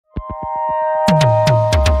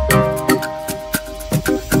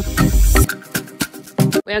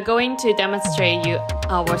are going to demonstrate you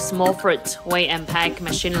our small fruit weigh and pack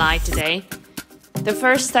machine line today. The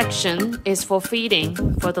first section is for feeding,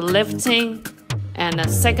 for the lifting, and the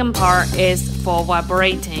second part is for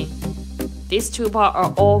vibrating. These two parts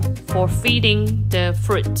are all for feeding the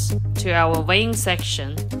fruit to our weighing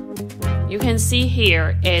section. You can see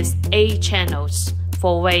here is 8 channels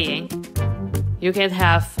for weighing. You can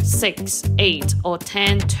have 6, 8, or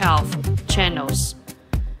 10, 12 channels.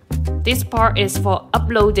 This part is for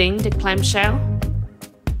uploading the clamshell,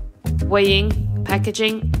 weighing,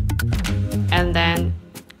 packaging, and then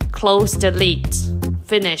close the lid,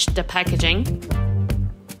 finish the packaging,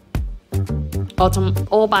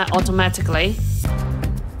 all by automatically.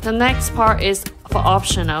 The next part is for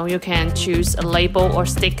optional. You can choose a label or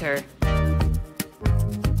sticker.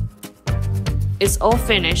 It's all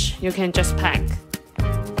finished, you can just pack.